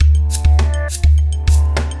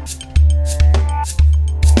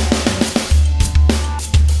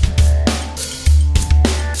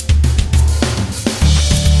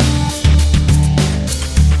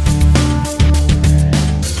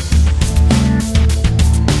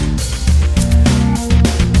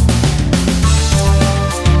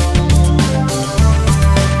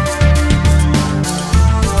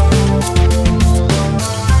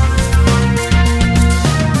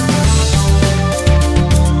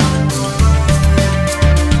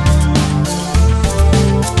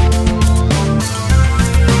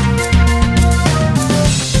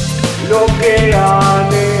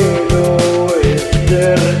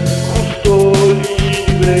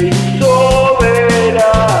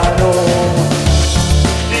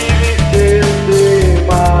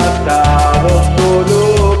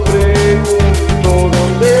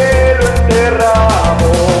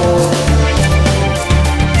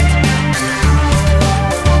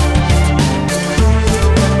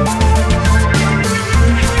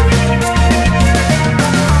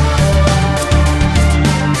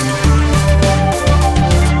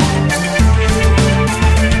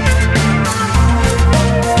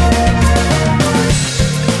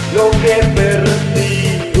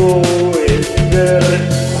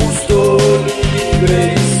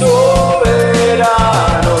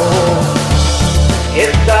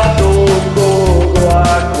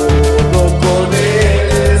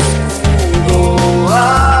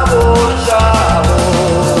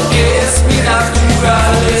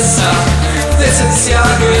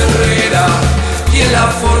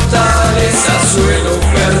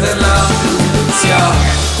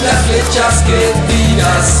flechas que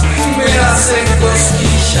tiras me hacen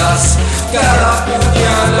cosquillas. Cada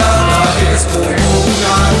puñalada es como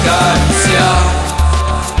una caricia.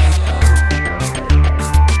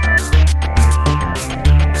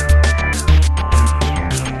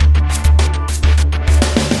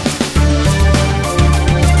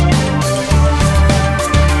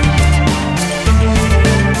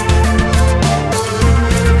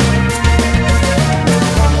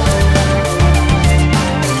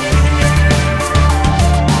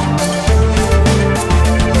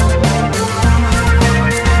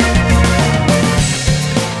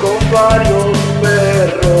 Varios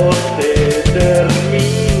perros se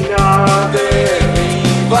termina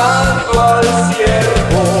derribando al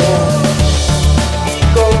ciervo y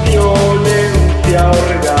con violencia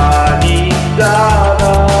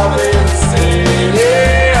organizada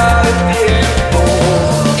venceré al tiempo.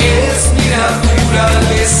 Es mi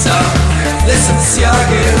naturaleza de esencia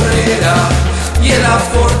guerrera, y en la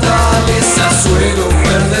fortaleza suelo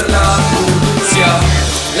perder la prudencia.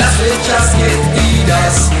 Las flechas que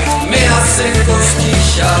tiras me hacen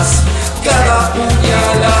cosquillas. Cada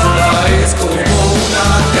puñalada